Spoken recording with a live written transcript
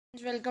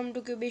Welcome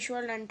to Cubish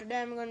World, and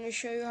today I'm going to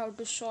show you how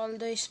to solve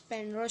this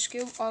PENROSE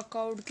cube or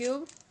curved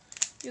cube.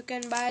 You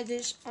can buy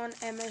this on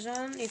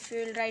Amazon. If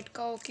you will write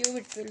curved cube,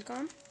 it will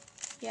come.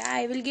 Yeah,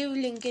 I will give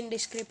link in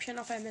description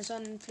of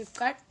Amazon and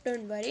Flipkart,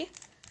 don't worry.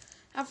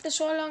 After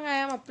so long I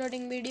am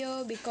uploading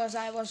video because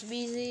I was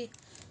busy.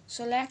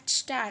 So let's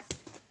start.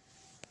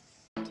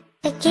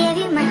 I gave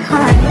you my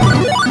heart.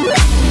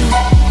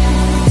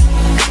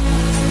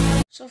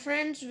 So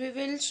friends, we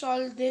will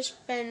solve this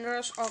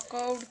PENROSE or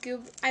curved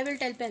cube. I will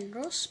tell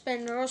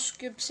PENROSE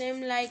cube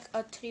same like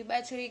a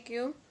 3x3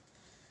 cube.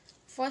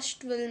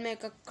 First we'll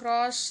make a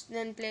cross,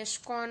 then place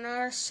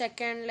corners,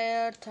 second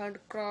layer, third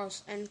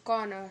cross and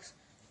corners.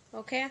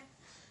 Okay,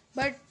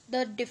 but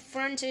the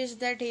difference is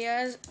that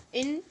here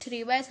in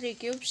 3x3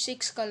 cube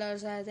 6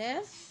 colors are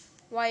there: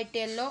 white,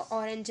 yellow,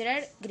 orange,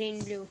 red,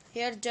 green, blue.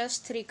 Here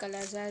just 3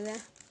 colors are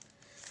there.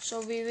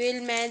 So we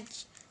will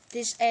match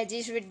these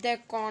edges with the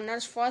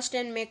corners first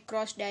and make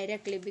cross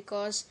directly,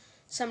 because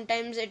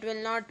sometimes it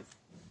will not,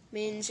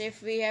 means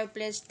if we have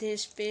placed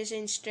this piece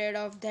instead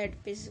of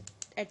that piece,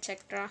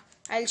 etc.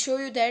 I'll show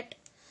you that.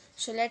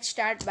 So let's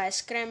start by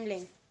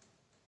scrambling.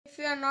 If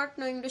you are not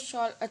knowing to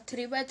solve a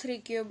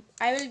 3x3 cube,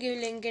 I will give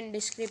link in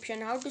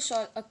description how to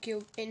solve a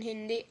cube in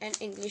Hindi and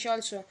English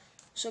also.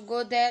 So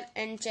go there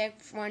and check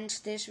once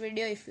this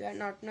video if you are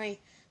not knowing.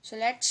 So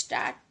let's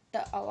start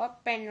our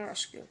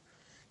PENROSE cube.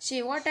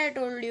 See what I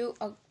told you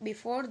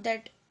before,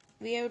 that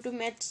we have to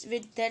match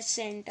with their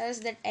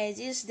centers, that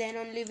edges, then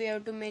only we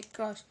have to make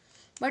cross.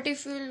 But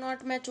if you will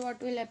not match,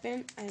 what will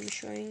happen? I am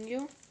showing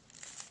you.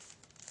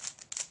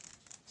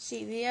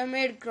 See, we have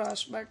made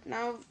cross, but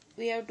now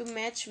we have to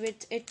match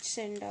with its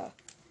center.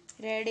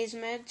 Red is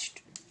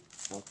matched.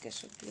 Okay,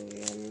 so blue,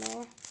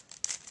 yellow.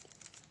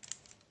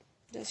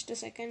 Just a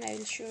second, I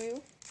will show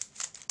you.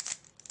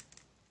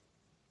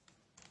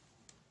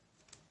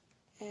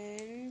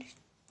 And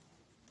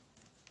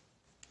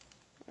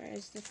where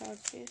is the third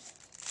piece?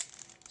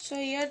 So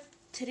here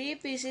 3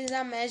 pieces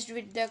are matched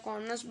with their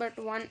corners, but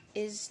one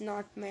is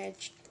not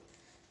matched.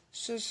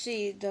 So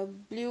see, the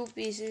blue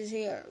pieces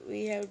here,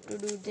 we have to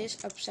do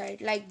this upside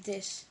like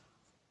this.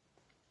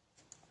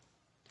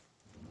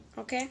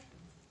 Okay,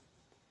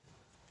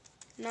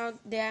 now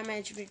they are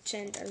matched with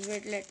centers.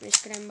 Wait, let me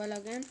scramble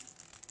again.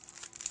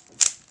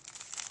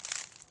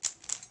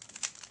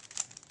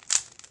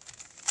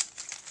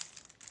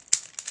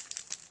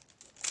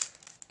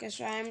 Okay,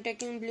 so I am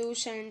taking blue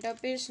center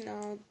piece.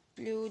 Now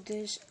blue,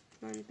 this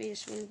one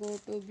piece will go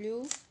to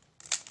blue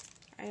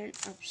and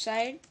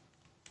upside.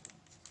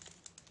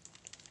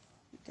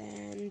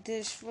 Then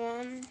this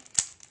one.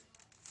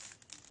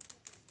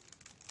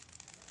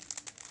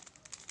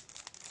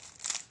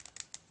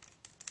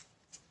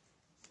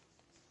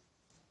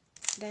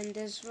 Then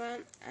this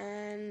one,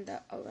 and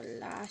our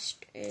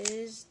last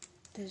is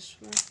this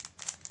one.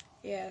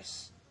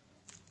 Yes.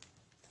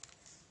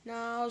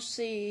 Now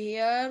see,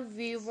 here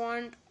we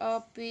want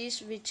a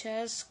piece which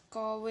has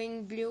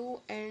curving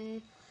blue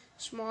and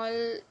small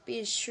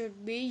piece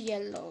should be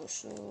yellow.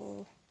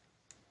 So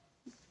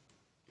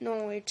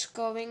no, its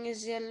curving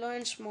is yellow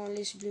and small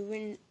is blue.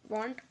 We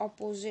want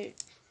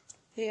opposite.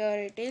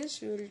 Here it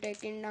is. We will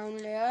take in down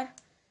layer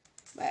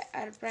by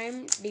R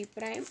prime, D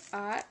prime,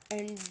 R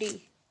and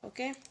D.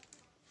 Okay,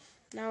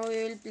 now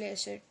we will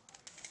place it.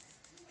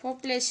 For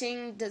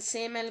placing, the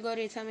same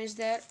algorithm is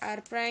there: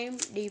 R prime,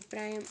 D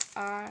prime,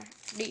 R,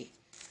 D,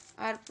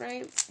 R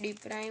prime, D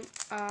prime,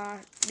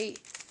 R, D,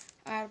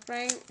 R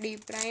prime, D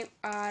prime,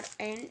 R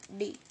and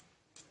D.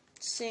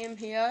 Same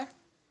here,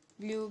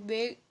 blue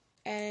big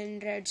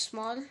and red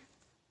small.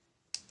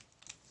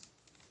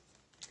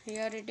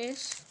 Here it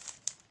is.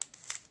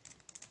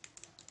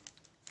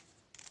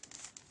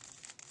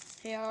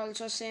 Here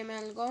also same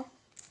algo: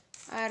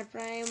 R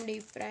prime,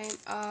 D prime,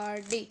 R,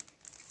 D,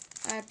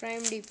 R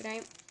prime, D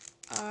prime,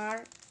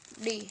 R,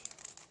 D,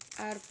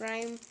 R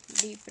prime,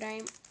 D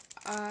prime,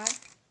 R,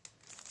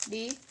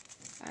 D,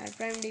 R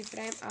prime, D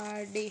prime,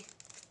 R, D.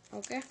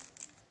 Okay,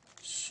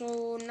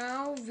 so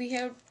now we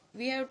have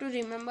to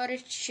remember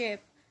its shape.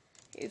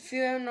 If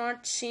you have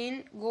not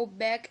seen, go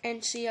back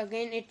and see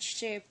again its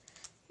shape.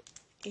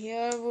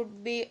 Here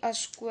would be a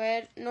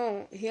square,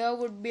 no, here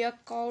would be a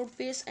curved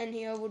piece and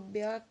here would be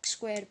a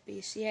square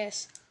piece.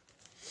 Yes,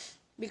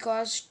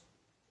 because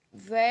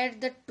where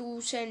the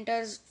two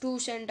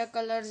center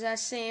colors are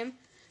same,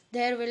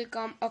 there will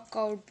come a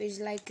curved piece.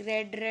 Like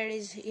red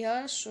is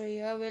here, so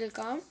here will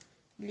come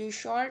blue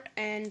short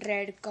and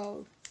red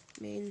curved,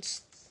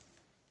 means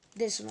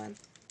this one.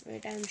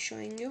 Wait, I am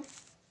showing you.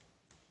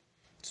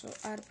 So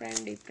R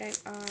prime, D prime,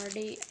 R,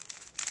 D,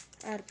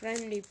 R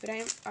prime, D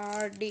prime,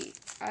 R, D,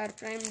 R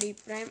prime, D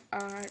prime,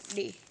 R,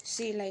 D.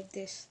 See, like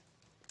this.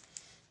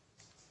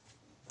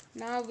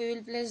 Now we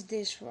will place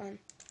this one.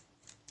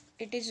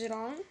 It is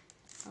wrong.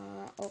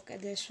 Okay,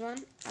 this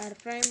one: R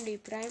prime, D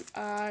prime,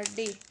 R,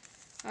 D,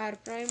 R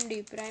prime,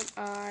 D prime,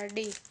 R,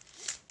 D,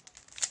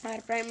 R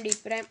prime, D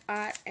prime,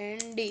 R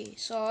and D.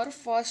 So our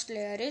first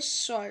layer is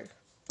solved.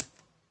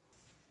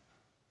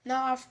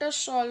 Now after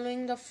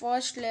solving the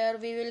first layer,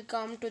 we will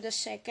come to the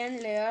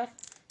second layer.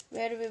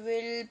 where we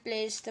will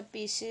place the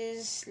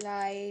pieces.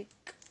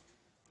 Like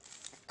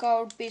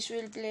curved piece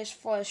we will place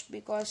first,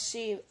 because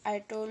see, I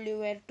told you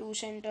where two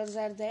centers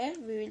are there,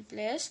 we will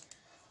place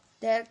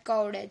their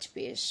curved edge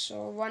piece.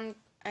 So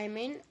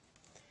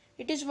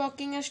it is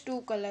working as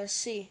two colors.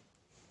 See,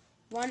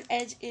 one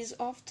edge is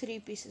of three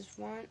pieces,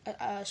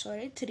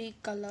 three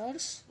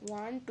colors,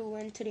 1, 2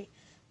 and 3,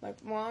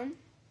 but 1,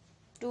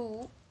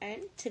 2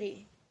 and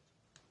 3.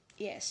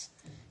 Yes,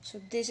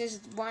 so this is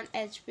one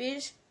edge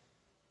piece.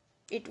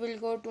 It will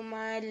go to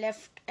my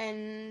left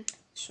end,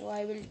 so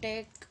I will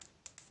take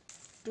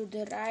to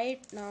the right.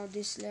 Now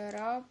this layer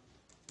up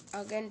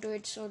again to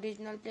its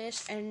original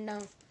place and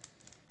down.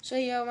 So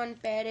here one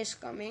pair is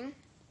coming,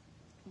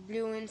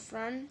 blue in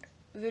front.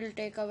 We will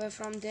take away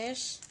from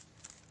this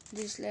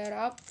layer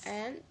up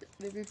and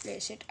we will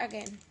place it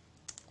again.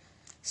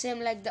 Same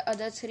like the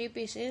other three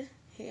pieces.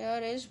 Here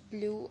is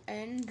blue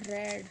and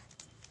red.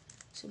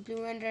 So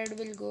blue and red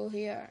will go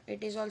here.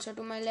 It is also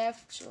to my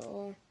left,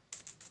 so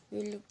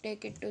we'll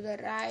take it to the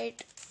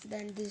right.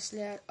 Then this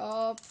layer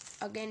up,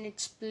 again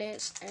its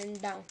place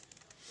and down.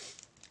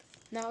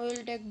 Now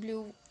we'll take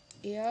blue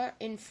here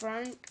in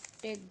front,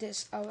 take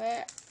this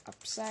away,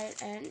 upside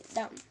and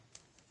down.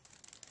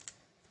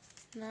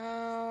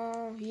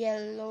 Now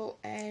yellow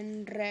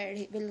and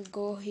red will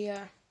go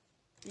here.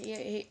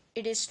 It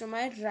is to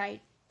my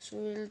right, so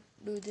we'll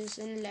do this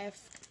in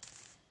left,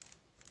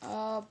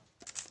 up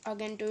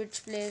again to its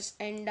place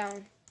and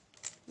down.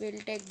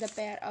 We'll take the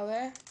pair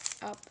away,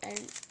 up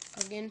and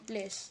again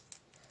place.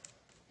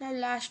 Now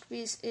last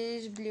piece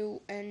is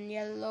blue and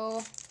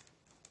yellow,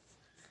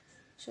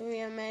 so we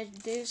have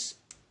matched this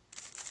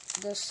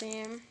the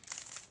same.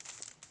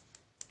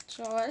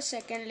 So our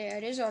second layer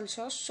is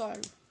also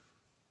solved.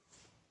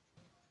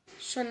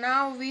 So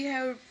now we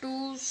have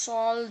to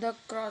solve the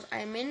cross,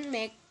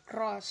 make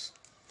cross.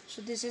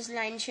 So this is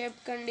line shape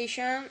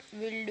condition.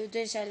 We'll do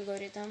this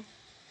algorithm.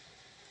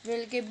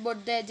 We'll keep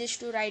both the edges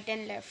to right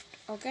and left.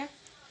 Okay,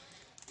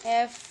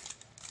 F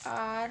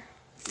R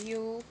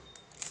U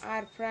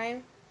R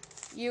prime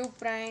U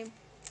prime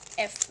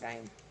F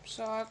prime.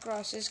 So our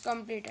cross is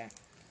completed.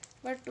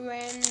 But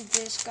when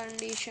this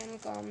condition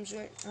comes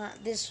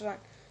with this one,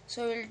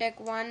 so we'll take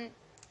one,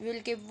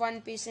 we'll keep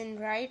one piece in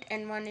right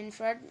and one in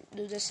front.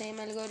 Do the same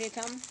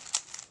algorithm.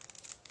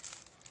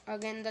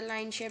 Again the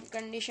line shape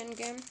condition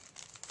came.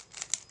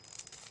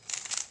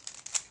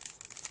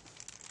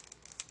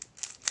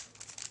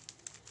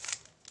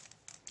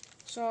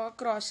 So our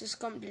cross is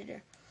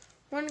completed.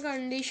 One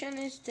condition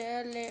is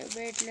there.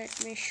 Wait,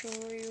 let me show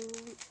you.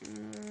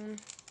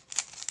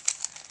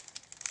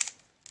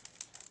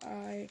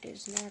 It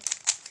is not.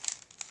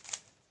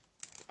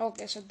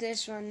 Okay, so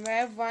this one,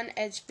 where one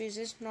edge piece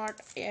is not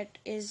at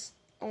its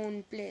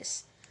own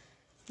place,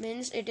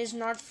 means it is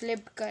not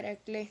flipped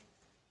correctly.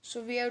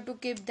 So we have to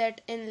keep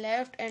that in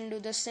left and do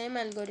the same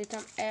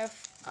algorithm.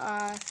 F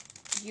R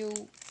U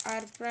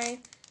R prime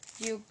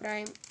U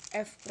prime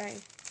F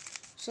prime.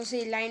 So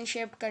see, line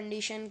shaped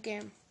condition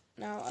came.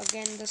 Now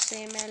again the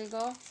same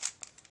algo.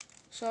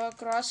 So our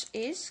cross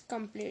is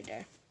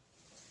completed.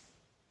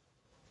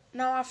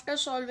 Now after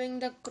solving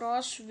the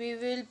cross, we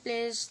will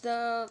place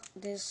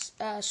we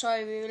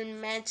will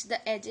match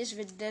the edges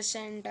with the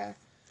center.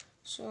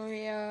 So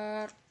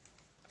here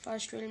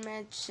first we'll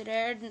match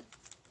red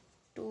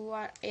to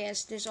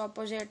yes, this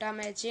opposite are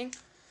matching,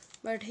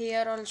 but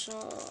here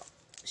also,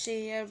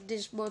 see here,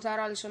 this both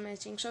are also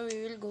matching. So we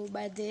will go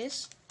by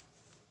this.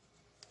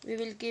 We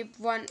will keep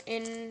one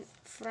in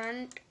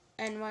front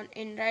and one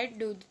in right.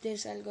 Do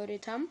this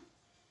algorithm.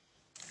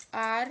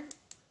 R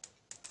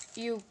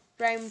U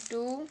prime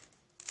 2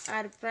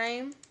 R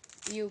prime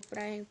U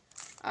prime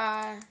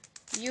R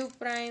U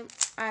prime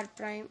R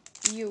prime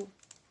U.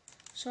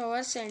 So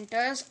our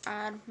centers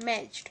are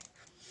matched.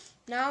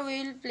 Now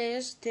we will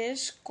place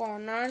these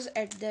corners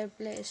at their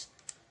place.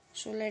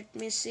 So let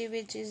me see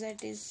which is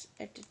at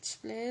its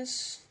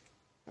place.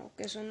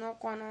 Okay, so no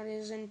corner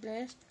is in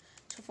place.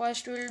 So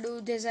first we will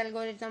do this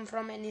algorithm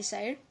from any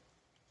side.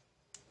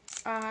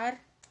 R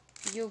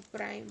U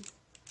prime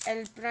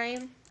L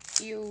prime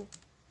U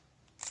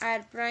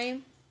R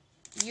prime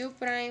U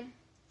prime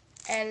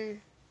L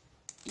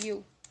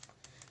U.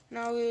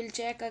 Now we will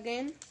check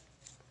again.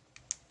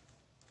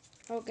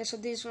 Okay, so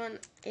this one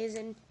is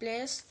in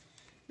place.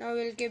 Now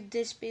we will keep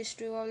this piece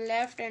to our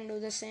left and do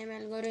the same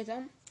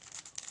algorithm.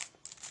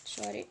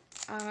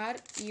 R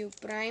U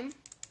prime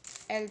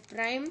L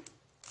prime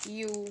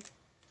U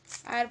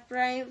R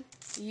prime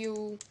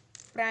U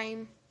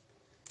prime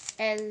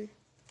L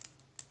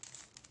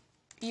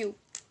U.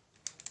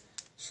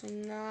 So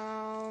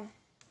now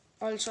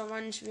also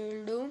once we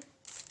will do.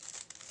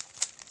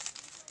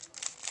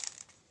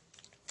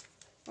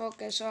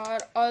 Okay, so our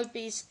all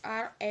pieces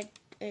are at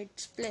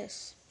its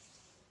place.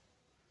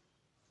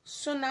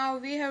 So now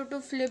we have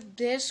to flip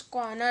this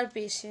corner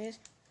pieces.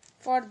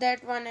 For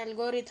that, one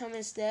algorithm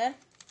is there.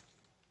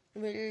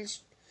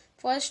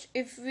 First,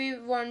 if we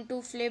want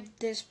to flip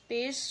this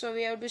piece, so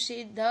we have to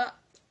see the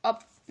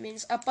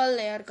upper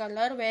layer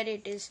color where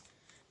it is.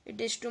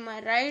 It is to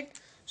my right.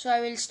 So I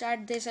will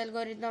start this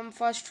algorithm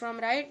first from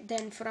right,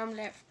 then from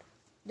left.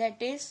 That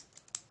is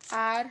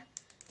R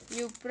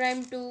U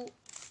prime to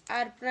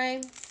R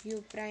prime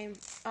U prime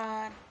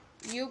R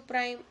U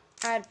prime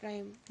R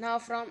prime. Now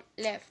from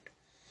left,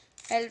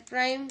 L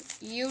prime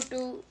U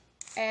to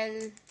L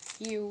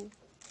U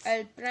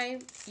L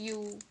prime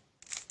U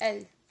L.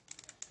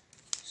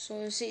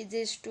 So see,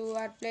 these two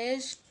are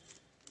placed.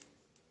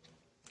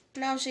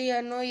 Now see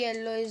here, no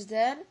yellow is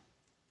there.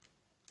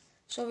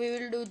 So we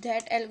will do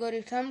that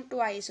algorithm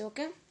twice,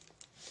 okay?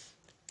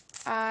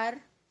 R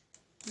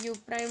U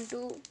prime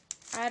to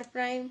R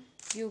prime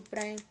U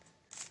prime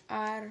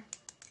R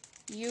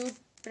U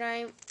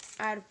prime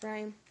R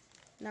prime.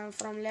 Now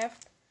from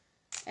left,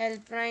 L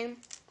prime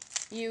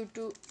U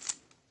to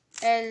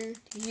L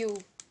U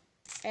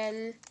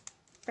L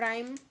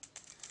prime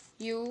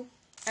U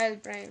L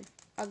prime.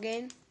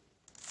 Again,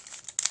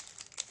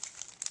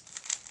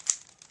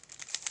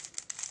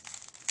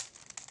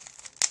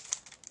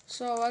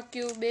 so our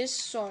cube is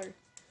solved.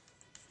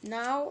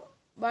 Now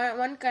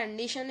one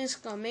condition is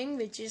coming,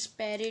 which is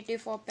parity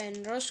for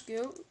Penrose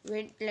cube.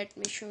 Wait, let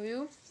me show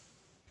you.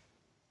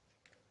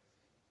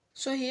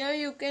 So here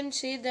you can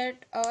see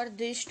that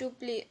these two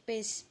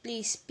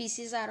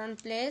pieces are on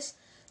place,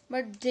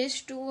 but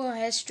this two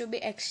has to be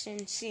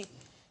extended. See,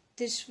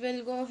 this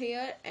will go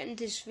here and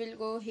this will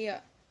go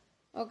here.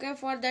 Okay,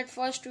 for that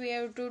first we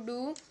have to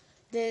do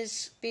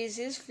this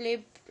pieces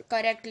flip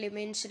correctly,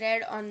 means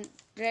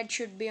red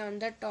should be on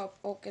the top.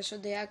 Okay, so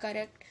they are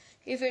correct.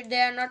 If they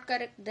are not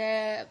correct,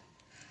 that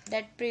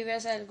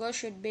previous algo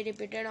should be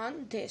repeated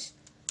on this.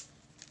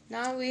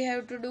 Now we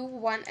have to do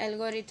one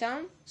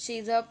algorithm. See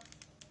the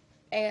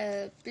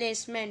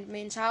placement,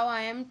 means how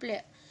I am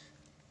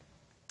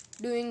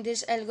doing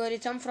this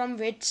algorithm, from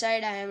which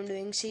side I am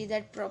doing. See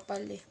that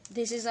properly.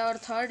 This is our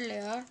third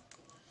layer,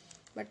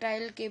 but I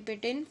will keep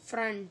it in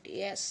front,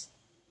 yes,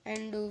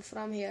 and do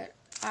from here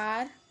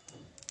R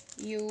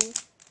U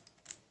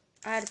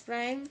R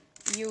prime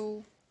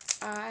U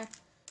R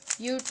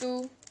U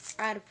to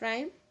R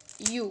prime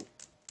U.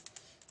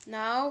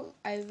 Now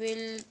I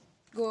will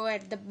go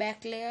at the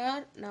back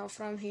layer. Now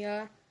from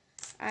here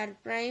R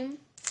prime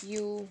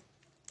U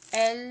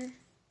L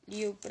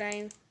U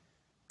prime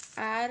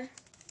R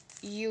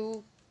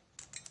U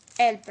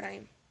L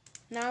prime.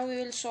 Now we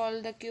will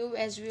solve the cube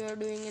as we were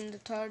doing in the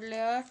third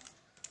layer.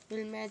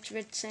 We'll match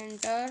with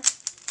center.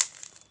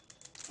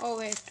 Oh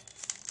wait,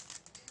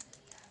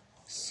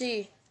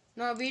 see,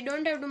 now we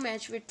don't have to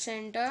match with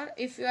center.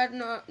 If you are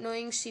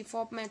knowing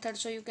CFOP method,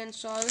 so you can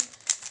solve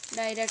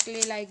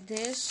directly like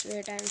this.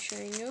 Wait, I am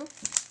showing you.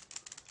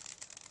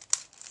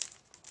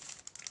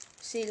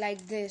 See,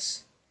 like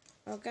this.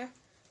 Okay,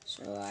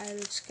 so I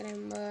will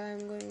scramble. I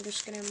am going to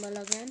scramble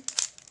again.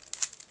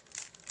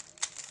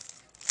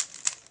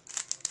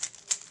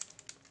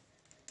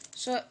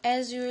 So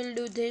as you will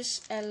do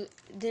this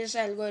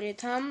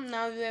algorithm,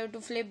 now you have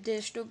to flip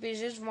these two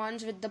pieces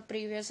once with the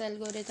previous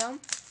algorithm,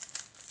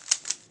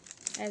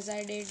 as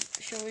I did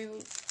show you.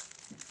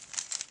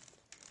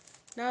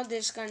 Now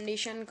this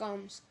condition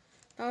comes.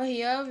 Now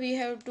here we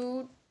have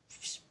to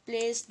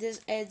place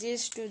these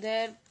edges to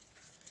their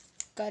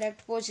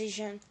correct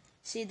position.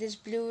 See, this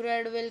blue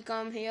red will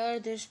come here,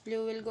 this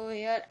blue will go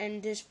here,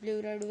 and this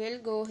blue red will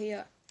go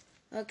here.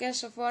 Okay,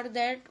 so for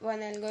that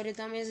one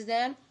algorithm is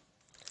there.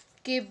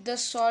 Keep the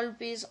solved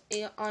piece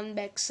on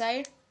back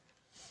side.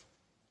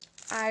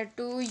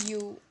 R2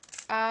 U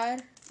R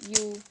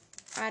U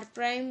R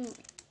prime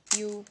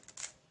U,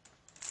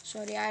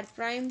 sorry, R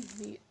prime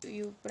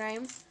U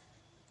prime.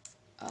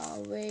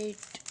 Wait.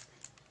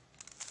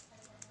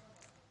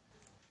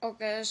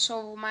 Okay,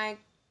 so my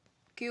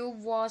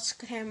cube was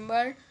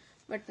scrambled,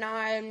 but now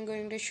I am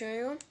going to show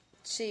you.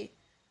 See,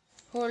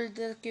 hold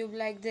the cube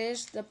like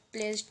this. The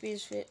placed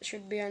piece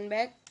should be on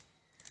back.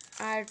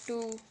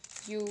 R2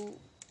 U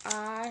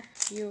R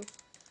U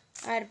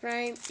R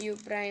prime U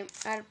prime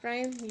R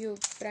prime U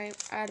prime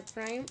R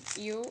prime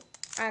U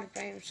R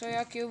prime. So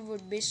your cube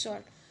would be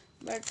solved.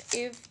 But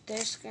if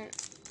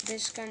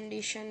this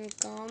condition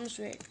comes,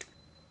 wait,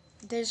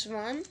 this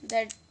one,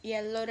 that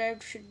yellow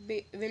red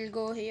will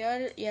go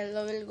here,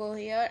 yellow will go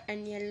here,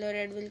 and yellow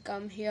red will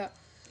come here.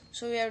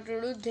 So we have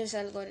to do this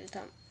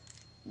algorithm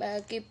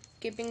by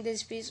keeping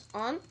this piece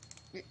on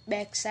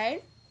back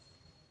side.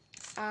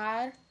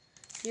 R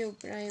U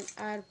prime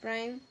R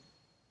prime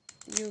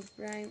U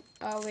prime.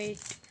 Wait,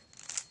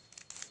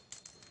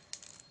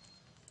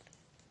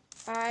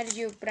 R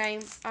U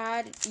prime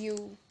R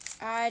U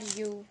R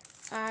U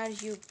R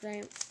U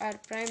prime R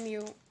prime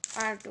U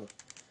R2.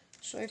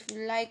 So if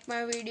you like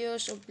my video,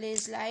 so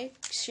please like,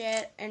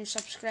 share and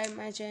subscribe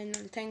my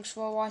channel. Thanks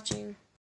for watching.